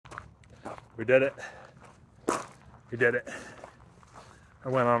We did it. We did it. I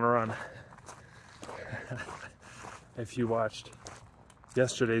went on a run. If you watched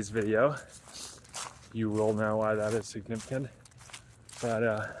yesterday's video, you will know why that is significant. But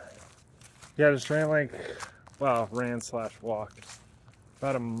yeah, just ran like, well, ran/walked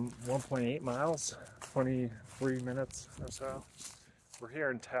about 1.8 miles, 23 minutes or so. We're here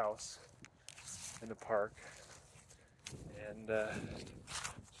in Taos, in the park, and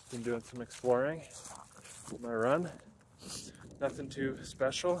just been doing some exploring on my run. Nothing too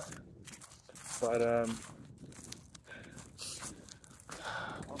special, but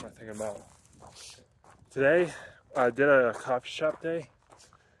what am I thinking about? Today I did a coffee shop day,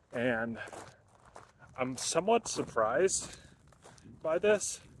 and I'm somewhat surprised by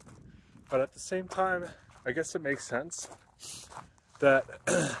this, but at the same time, I guess it makes sense that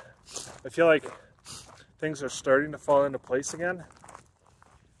I feel like things are starting to fall into place again.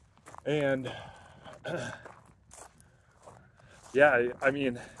 And yeah, I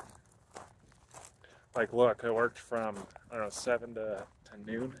mean, like, look, I worked from, I don't know, 7 to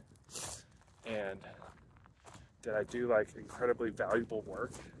noon, and did I do like incredibly valuable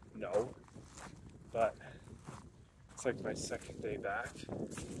work? No, but it's like my second day back,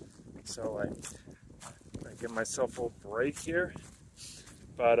 so like I give myself a little break here.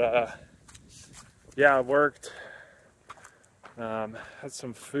 But yeah, I worked, had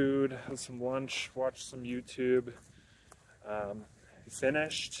some food, had some lunch, watched some YouTube,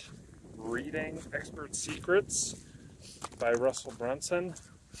 finished reading Expert Secrets by Russell Brunson,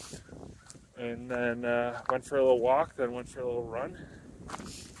 and then went for a little walk, then went for a little run.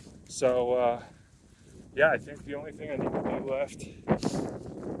 So yeah, I think the only thing I need to do left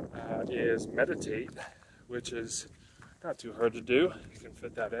is meditate, which is not too hard to do. You can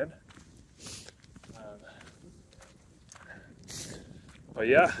fit that in. But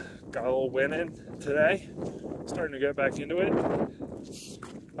yeah, got a little win in today. Starting to get back into it.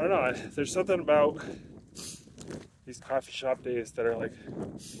 I don't know, there's something about these coffee shop days that are like,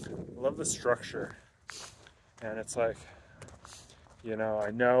 I love the structure. And it's like, you know,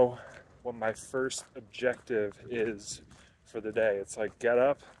 I know what my first objective is for the day. It's like, get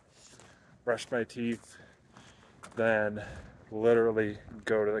up, brush my teeth, then literally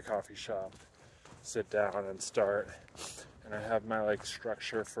go to the coffee shop, sit down and start. And I have my like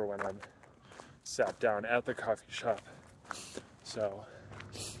structure for when I'm sat down at the coffee shop. So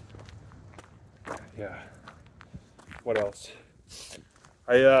yeah, what else?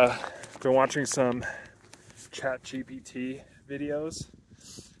 I been watching some ChatGPT videos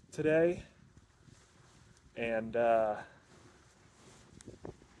today, and I'll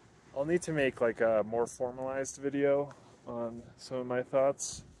need to make like a more formalized video on some of my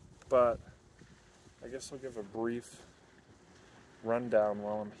thoughts, but I guess I'll give a brief rundown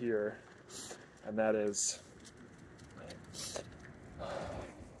while I'm here, and that is,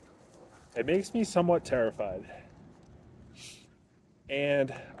 it makes me somewhat terrified,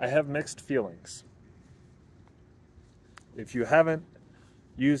 and I have mixed feelings. If you haven't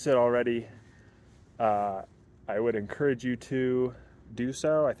used it already, I would encourage you to do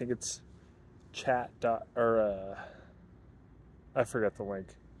so. I think it's I forget the link.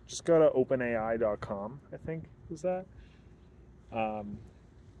 Just go to openai.com, I think is that, and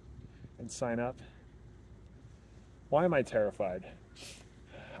sign up. Why am I terrified?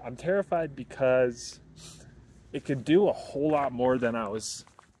 I'm terrified because it could do a whole lot more than I was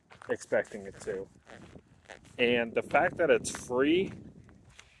expecting it to. And the fact that it's free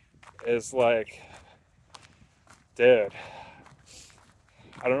is like, dude,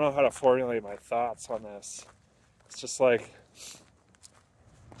 I don't know how to formulate my thoughts on this. It's just like,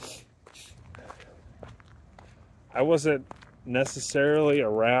 I wasn't necessarily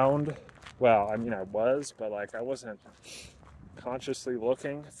around, well, I mean I was, but like I wasn't consciously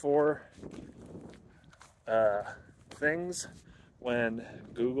looking for things when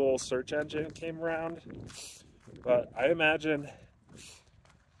Google search engine came around. But I imagine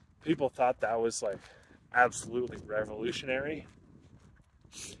people thought that was like absolutely revolutionary.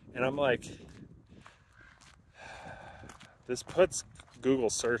 And I'm like, this puts Google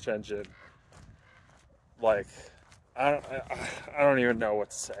search engine, like, I don't even know what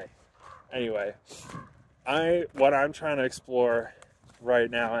to say. Anyway, what I'm trying to explore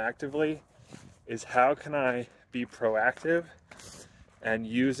right now actively is how can I be proactive and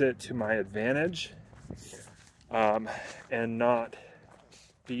use it to my advantage, and not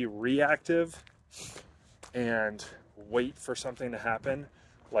be reactive and wait for something to happen,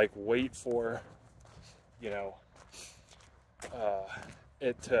 like wait for, you know,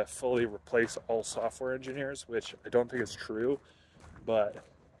 it to fully replace all software engineers, which I don't think is true, but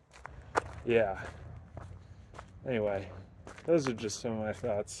yeah. Anyway, those are just some of my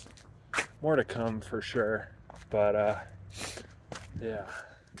thoughts. More to come for sure. But yeah.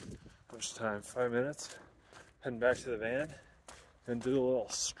 How much time? 5 minutes. Heading back to the van. Gonna do a little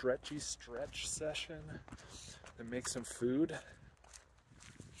stretch session. And make some food.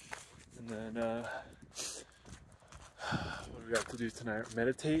 And then what do we got to do tonight?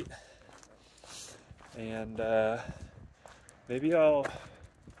 Meditate. And maybe I'll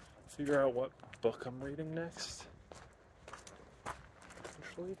figure out what book I'm reading next.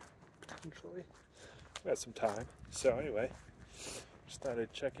 Potentially. We got some time. So anyway, just thought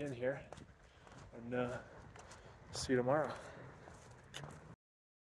I'd check in here and see you tomorrow.